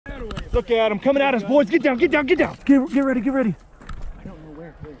Look at him coming at us, boys. Get down, get down, get down. Get ready, get ready. I don't know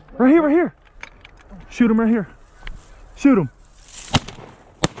where. Right here, right here. Shoot him right here. Shoot him.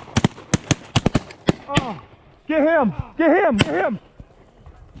 Oh, get him, get him, get him.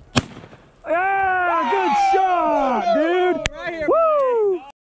 Yeah, good shot, dude. Right here. Woo!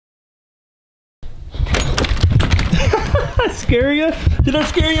 Scare you? Did I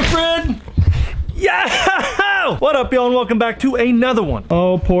scare you, Fred? Yeah! What up, y'all, and welcome back to another one.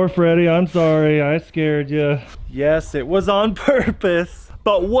 Oh, poor Freddy, I'm sorry, I scared you. Yes, it was on purpose.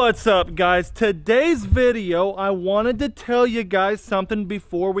 But what's up, guys? Today's video, I wanted to tell you guys something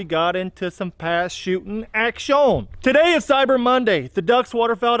before we got into some past shooting action. Today is Cyber Monday. The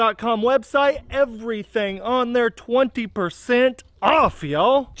DUXWaterfowl.com website, everything on there 20% off,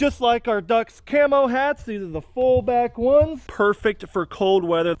 y'all. Just like our Dux camo hats, these are the full back ones. Perfect for cold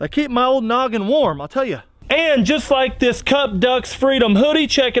weather. They keep my old noggin warm, I'll tell you. And just like this Cup Dux Freedom hoodie,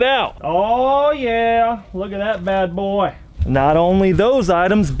 check it out. Oh yeah, look at that bad boy. Not only those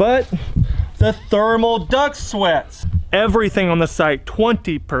items, but the thermal Dux sweats. Everything on the site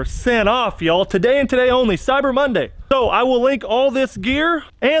 20% off, y'all. Today and today only, Cyber Monday. So I will link all this gear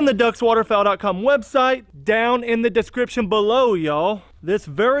and the DUXWaterfowl.com website down in the description below, y'all. This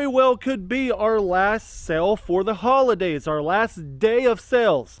very well could be our last sale for the holidays, our last day of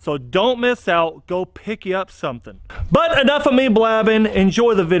sales. So don't miss out, go pick you up something. But enough of me blabbing,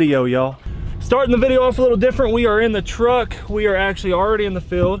 enjoy the video, y'all. Starting the video off a little different, we are in the truck. We are actually already in the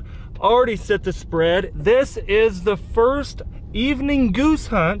field, already set the spread. This is the first evening goose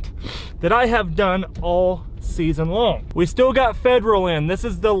hunt that I have done all season long. We still got federal in. This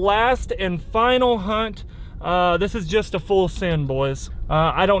is the last and final hunt. This is just a full send, boys.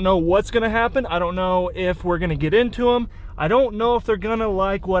 I don't know what's gonna happen. I don't know if we're gonna get into them. I don't know if they're gonna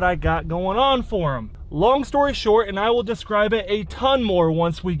like what I got going on for them. Long story short, and I will describe it a ton more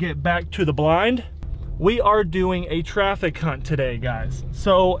once we get back to the blind, we are doing a traffic hunt today, guys.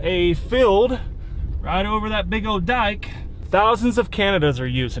 So a field right over that big old dike, thousands of Canadas are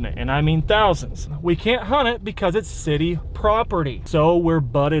using it, and I mean thousands. We can't hunt it because it's city property. So we're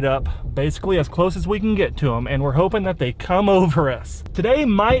butted up basically as close as we can get to them, and we're hoping that they come over us. Today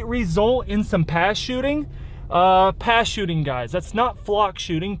might result in some pass shooting. Pass shooting, guys. That's not flock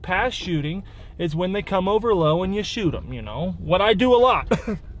shooting. Pass shooting is when they come over low and you shoot them, you know? What I do a lot.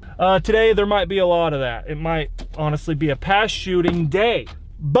 Today there might be a lot of that. It might honestly be a pass shooting day.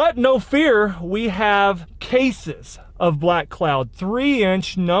 But no fear, we have cases of black cloud,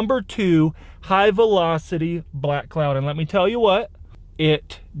 3-inch number 2 high velocity black cloud. And let me tell you what,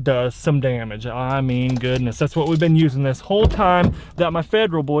 it does some damage. I mean, goodness, that's what we've been using this whole time that my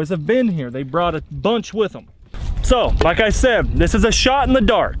federal boys have been here. They brought a bunch with them. So, like I said, this is a shot in the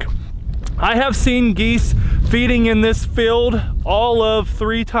dark. I have seen geese feeding in this field all of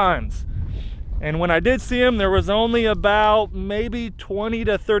 3 times. And when I did see them, there was only about maybe 20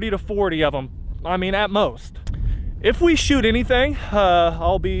 to 30 to 40 of them. I mean, at most. If we shoot anything,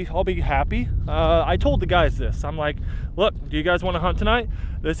 I'll be happy. I told the guys this. I'm like, look, do you guys want to hunt tonight?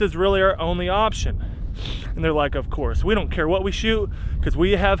 This is really our only option. And they're like, of course. We don't care what we shoot, because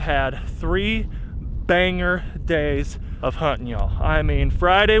we have had 3 banger days of hunting, y'all. I mean,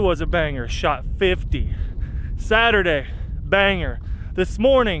 Friday was a banger, shot 50. Saturday, banger. This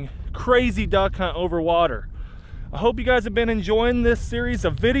morning, crazy duck hunt over water. I hope you guys have been enjoying this series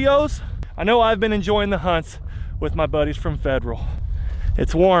of videos. I know I've been enjoying the hunts with my buddies from Federal.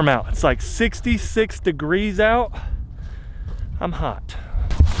 It's warm out. It's like 66 degrees out. I'm hot.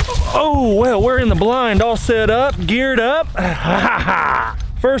 Oh, well, we're in the blind, all set up, geared up.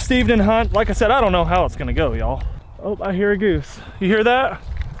 First evening hunt. Like I said, I don't know how it's gonna go, y'all. Oh, I hear a goose. You hear that?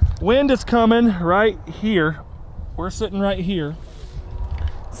 Wind is coming right here. We're sitting right here.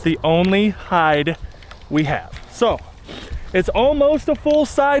 It's the only hide we have. So, it's almost a full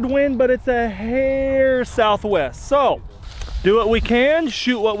side wind, but it's a hair southwest. So, do what we can,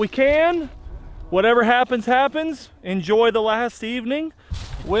 shoot what we can. Whatever happens, happens. Enjoy the last evening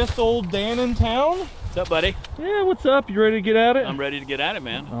with old Dan in town. What's up, buddy? Yeah, what's up? You ready to get at it? I'm ready to get at it,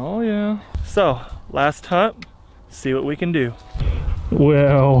 man. Oh, yeah. So, last hunt, see what we can do.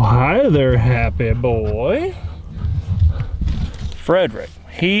 Well, hi there, happy boy. Frederick.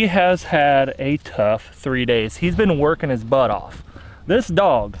 He has had a tough 3 days. He's been working his butt off. This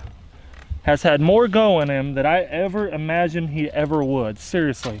dog has had more go in him than I ever imagined he ever would.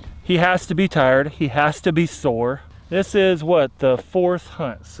 Seriously. He has to be tired. He has to be sore. This is what, the 4th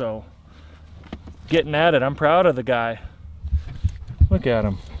hunt, so getting at it. I'm proud of the guy. Look at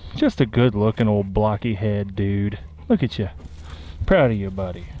him. Just a good looking old blocky head dude. Look at you. Proud of you,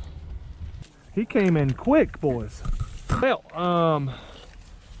 buddy. He came in quick, boys. Well,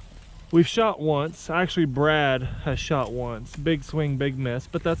 We've shot once. Actually, Brad has shot once. Big swing, big miss,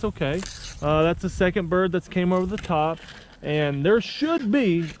 but that's okay. That's the second bird that's came over the top, and there should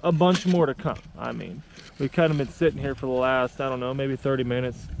be a bunch more to come. I mean, we've kind of been sitting here for the last, I don't know, maybe 30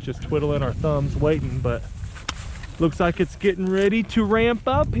 minutes, just twiddling our thumbs waiting, but looks like it's getting ready to ramp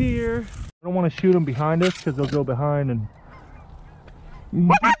up here. I don't want to shoot them behind us because they'll go behind and... You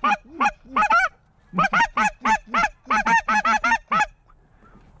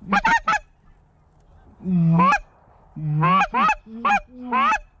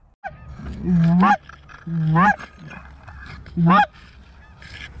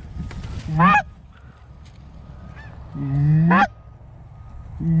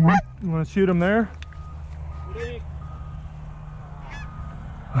want to shoot him there?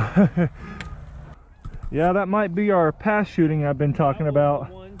 Yeah, that might be our pass shooting I've been talking about.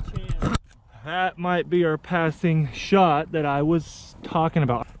 That might be our passing shot that I was talking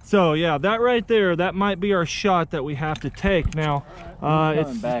about. So yeah, that right there, that might be our shot that we have to take. Now,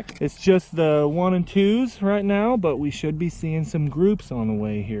 it's just the 1 and 2s right now, but we should be seeing some groups on the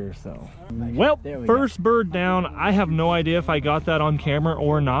way here. So, well, first bird down. I have no idea if I got that on camera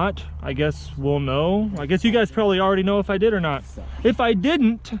or not. I guess we'll know. I guess you guys probably already know if I did or not. If I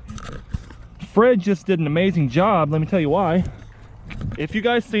didn't, Fred just did an amazing job. Let me tell you why. If you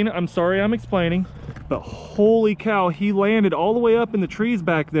guys seen it, I'm sorry I'm explaining, but holy cow, he landed all the way up in the trees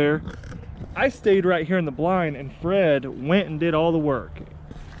back there. I stayed right here in the blind and Fred went and did all the work.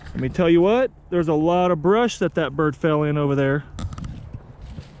 Let me tell you what, there's a lot of brush that bird fell in over there.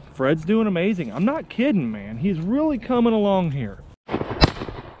 Fred's doing amazing. I'm not kidding, man. He's really coming along here.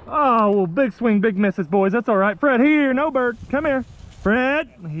 Oh, well, big swing, big misses, boys. That's all right. Fred, here, no bird. Come here. Fred,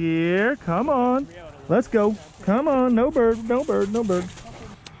 here, come on. Let's go. Come on, no bird, no bird, no bird.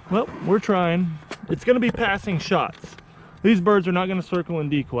 Well, we're trying. It's gonna be passing shots. These birds are not gonna circle and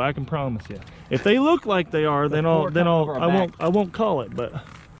decoy, I can promise you. If they look like they are, then I won't call it, but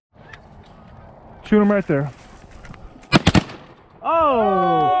shoot them right there.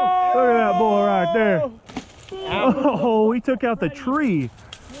 Oh, look at that boy right there. Oh, he took out the tree.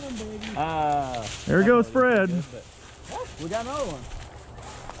 There goes Fred. We got another one.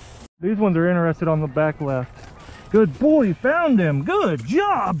 These ones are interested on the back left. Good boy, you found him. Good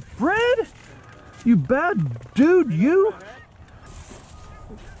job, Fred. You bad dude, you.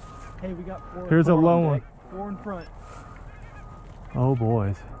 Hey, we got 4. Here's a low one. 4 in front. Oh,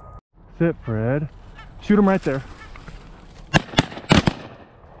 boys. Sit, Fred. Shoot him right there.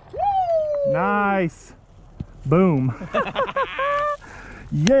 Woo! Nice. Boom.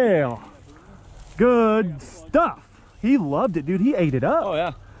 Yeah. Good stuff. He loved it, dude. He ate it up. Oh,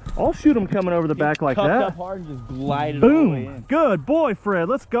 yeah. I'll shoot him coming over the back like that. Up hard and just glided all the way in. Boom. Good boy, Fred.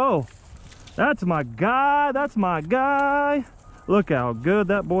 Let's go. That's my guy. That's my guy. Look how good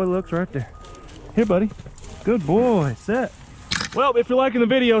that boy looks right there. Here, buddy. Good boy. Set. Well, if you're liking the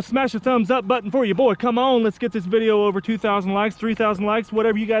video, smash the thumbs up button for you, boy. Come on. Let's get this video over 2,000 likes, 3,000 likes,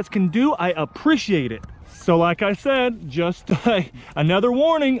 whatever you guys can do. I appreciate it. So like I said, just another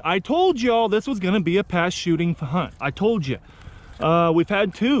warning. I told y'all this was going to be a pass shooting hunt. I told you. We've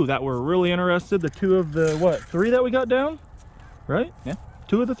had 2 that were really interested. The 2 of the, what, 3 that we got down? Right? Yeah.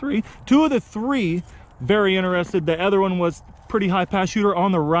 2 of the 3. 2 of the 3 very interested. The other one was pretty high pass shooter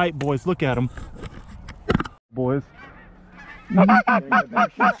on the right, boys. Look at him. Boys.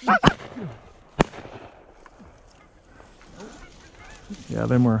 Yeah,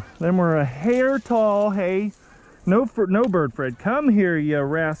 them were a hair tall. Hey, no bird, Fred. Come here, you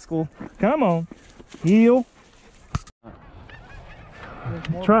rascal. Come on, heel.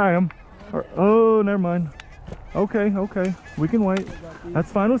 Try them. Oh, never mind. Okay, we can wait.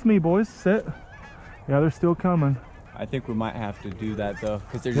 That's fine with me, boys. Sit. Yeah, they're still coming. I think we might have to do that though,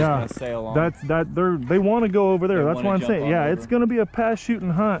 because they're just gonna sail on. They want to go over there. That's what I'm saying. Yeah, it's gonna be a pass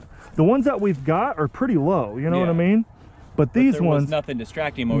shooting hunt. The ones that we've got are pretty low. You know what I mean? But these there ones, was nothing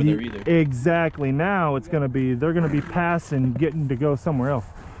distracting them over there either. Exactly. Now it's gonna be, they're gonna be passing, getting to go somewhere else.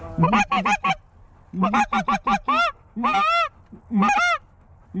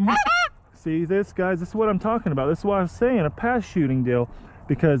 See this, guys? This is what I'm talking about. This is why I'm saying a pass shooting deal,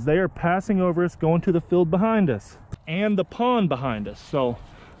 because they are passing over us, going to the field behind us and the pond behind us. So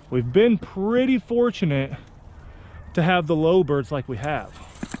we've been pretty fortunate to have the low birds like we have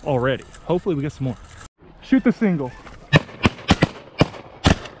already. Hopefully we get some more. Shoot the single.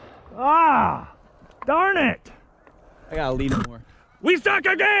 Ah, darn it. I gotta lead more. We suck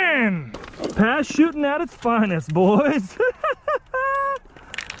again. Pass shooting at its finest, boys.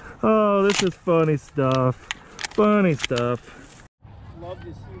 Oh, this is funny stuff. Funny stuff. Love to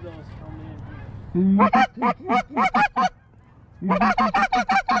see those coming in here.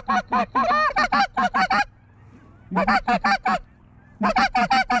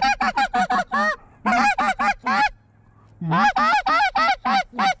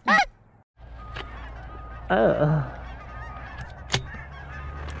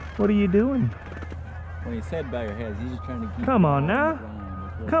 What are you doing? When he said bow your heads, he's just trying to keep. Come on now.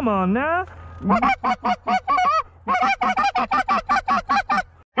 Come on now.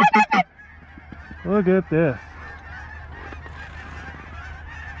 Look at this.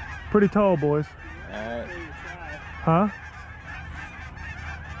 Pretty tall, boys. Huh?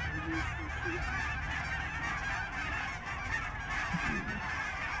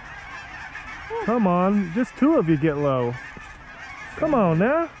 Come on, just two of you get low. Come on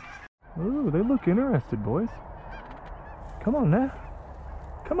now. Ooh, they look interested, boys. Come on now.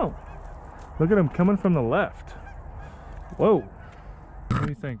 Come on. Look at them coming from the left. Whoa. What do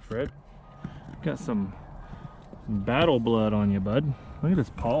you think, Fred? Got some battle blood on you, bud. Look at his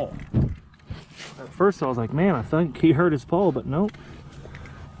paw. At first I was like, man, I think he hurt his paw, but nope.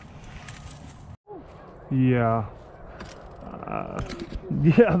 Yeah.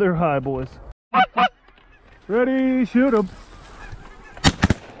 Yeah, they're high, boys. Ready, shoot him.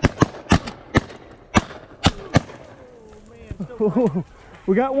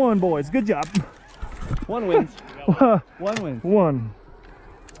 We got one, boys. Good job. One wins. One wins. One.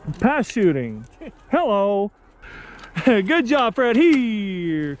 Pass shooting. Hello. Good job, Fred.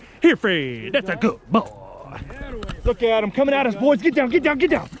 Here, Fred. That's a good boy. Look at him coming at us, boys. Get down, get down, get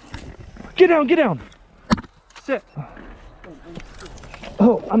down. Get down, get down. Sit.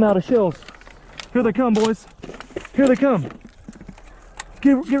 Oh, I'm out of shells. Here they come, boys. Here they come.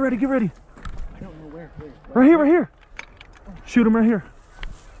 Get ready, get ready. I don't know where. Right here, right here. Shoot him right here.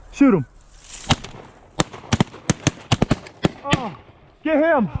 Shoot him. Oh, get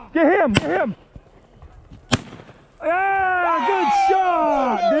him, get him, get him. Yeah, good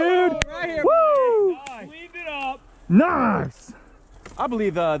shot, dude. Right here, woo! Leave it up. Nice. I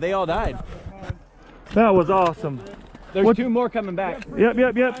believe they all died. That was awesome. There's two more coming back. Yep.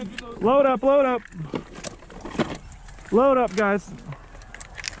 Load up, load up. Load up, guys.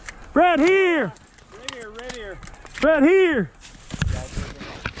 Fred, here. Right here. Fred, here.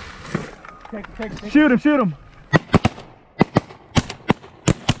 Take. Shoot him.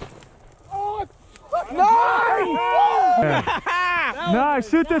 Oh, Yeah. Nice,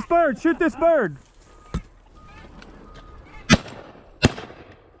 shoot this bird.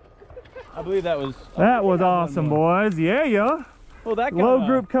 I believe that was awesome, boys. Yeah. Well, that Low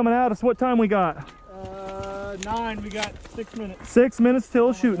group coming at us. What time we got? 9. We got 6 minutes. 6 minutes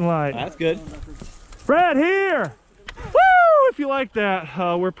till shooting light. That's good. Fred, here. Woo! If you like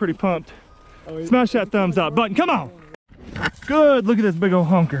that, we're pretty pumped. Smash that thumbs up button. Come on. Good. Look at this big old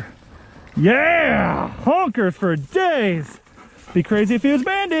honker. Yeah, honkers for days. Be crazy if he was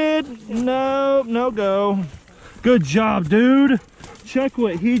banded. No, no go. Good job, dude. Check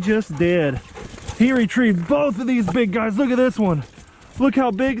what he just did. He retrieved both of these big guys. Look at this one. Look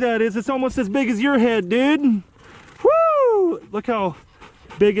how big that is. It's almost as big as your head, dude. Woo! Look how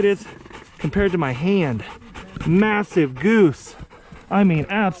big it is compared to my hand. Massive goose. I mean,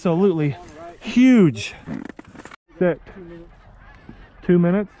 absolutely huge. Sick. 2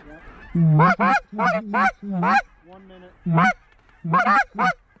 minutes? 1 minute.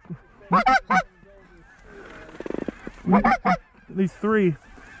 These three.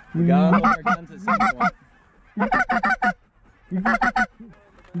 We got all our guns at some point.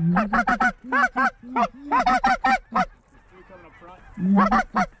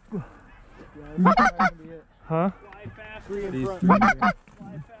 Huh? These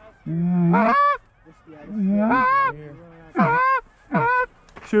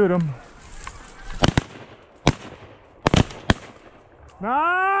Shoot him.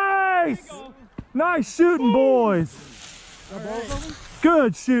 Nice! Nice shooting, boys.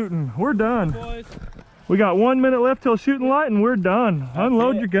 Good shooting. We're done. We got 1 minute left till shooting light and we're done.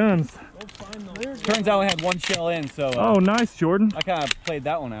 Unload your guns. Turns out we had one shell in, so Oh, nice, Jordan. I kind of played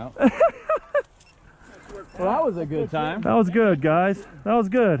that one out. Well, that was a good time. That was good, guys. That was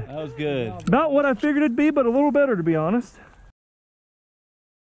good. That was good. About what I figured it'd be, but a little better, to be honest.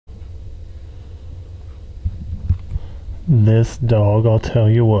 This dog, I'll tell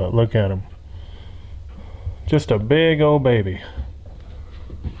you what, look at him. Just a big old baby.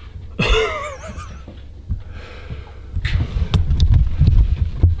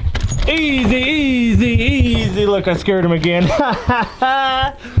 Easy. Look, I scared him again.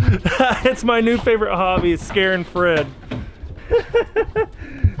 It's my new favorite hobby, is scaring Fred.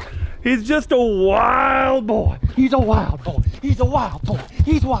 He's just a wild boy. He's a wild boy. He's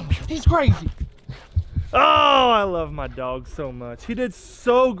wild. He's crazy. Oh, I love my dog so much. He did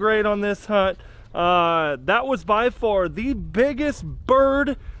so great on this hunt. That was by far the biggest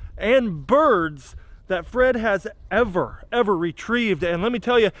bird and birds that Fred has ever retrieved. And let me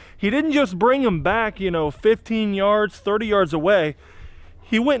tell you, he didn't just bring them back, 15 yards, 30 yards away.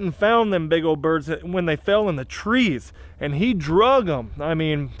 he went and found them big old birds when they fell in the trees, and he drug them. I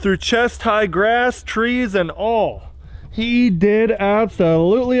mean, through chest-high grass, trees, and all. He did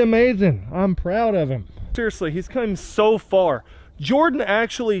absolutely amazing. I'm proud of him. Seriously, he's come so far. Jordan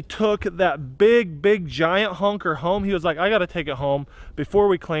actually took that big giant honker home. He was like, I gotta take it home before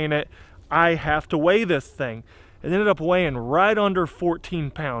we clean it. I have to weigh this thing. It ended up weighing right under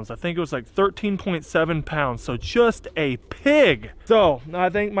 14 pounds. I think it was like 13.7 pounds. So just a pig. So I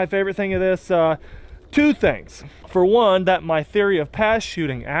think my favorite thing of this, two things. For one, that my theory of pass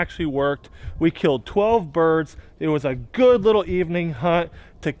shooting actually worked. We killed 12 birds. It was a good little evening hunt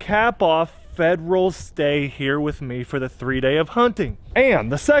to cap off Federal's stay here with me for the 3-day of hunting.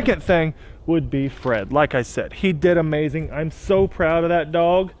 And the second thing would be Fred. Like I said, he did amazing. I'm so proud of that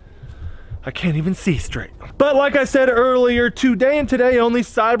dog. I can't even see straight. But like I said earlier, today and today only,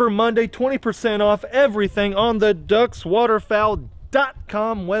 Cyber Monday, 20% off everything on the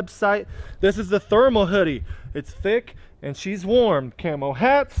DUXWaterfowl.com website. This is the thermal hoodie. It's thick and she's warm. Camo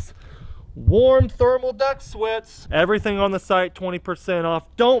hats, warm thermal duck sweats, everything on the site 20% off.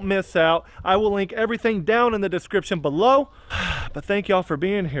 Don't miss out. I will link everything down in the description below. But thank y'all for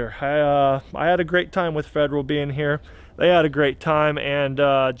being here. I had a great time with Federal being here. They had a great time, and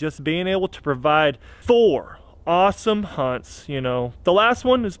just being able to provide 4 awesome hunts. You know, the last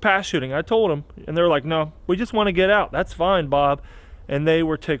one is pass shooting. I told them, and they were like, no, we just want to get out. That's fine, Bob. And they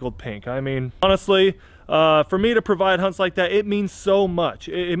were tickled pink. I mean, honestly, for me to provide hunts like that, it means so much.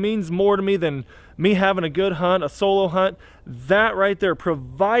 It means more to me than me having a good hunt, a solo hunt. That right there,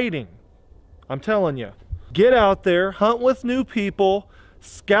 providing, I'm telling you, get out there, hunt with new people,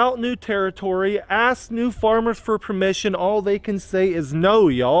 scout new territory, ask new farmers for permission. All they can say is no,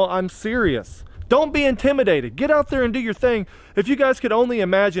 y'all. I'm serious. Don't be intimidated. Get out there and do your thing. If you guys could only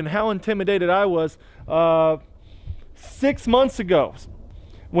imagine how intimidated I was 6 months ago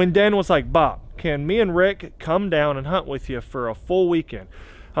when Dan was like, Bob, can me and Rick come down and hunt with you for a full weekend?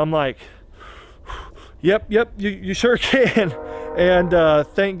 I'm like, yep, you sure can. And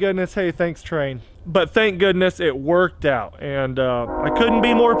thank goodness, hey, thanks train. But thank goodness it worked out, and I couldn't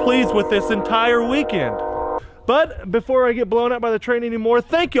be more pleased with this entire weekend. But before I get blown out by the train anymore,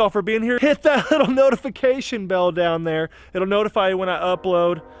 thank y'all for being here. Hit that little notification bell down there. It'll notify you when I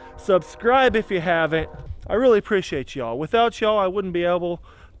upload. Subscribe if you haven't. I really appreciate y'all. Without y'all, I wouldn't be able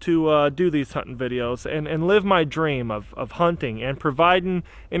to do these hunting videos and live my dream of hunting and providing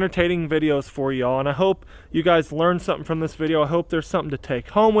entertaining videos for y'all. And I hope you guys learned something from this video. I hope there's something to take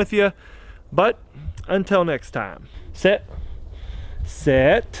home with you. But until next time, sit.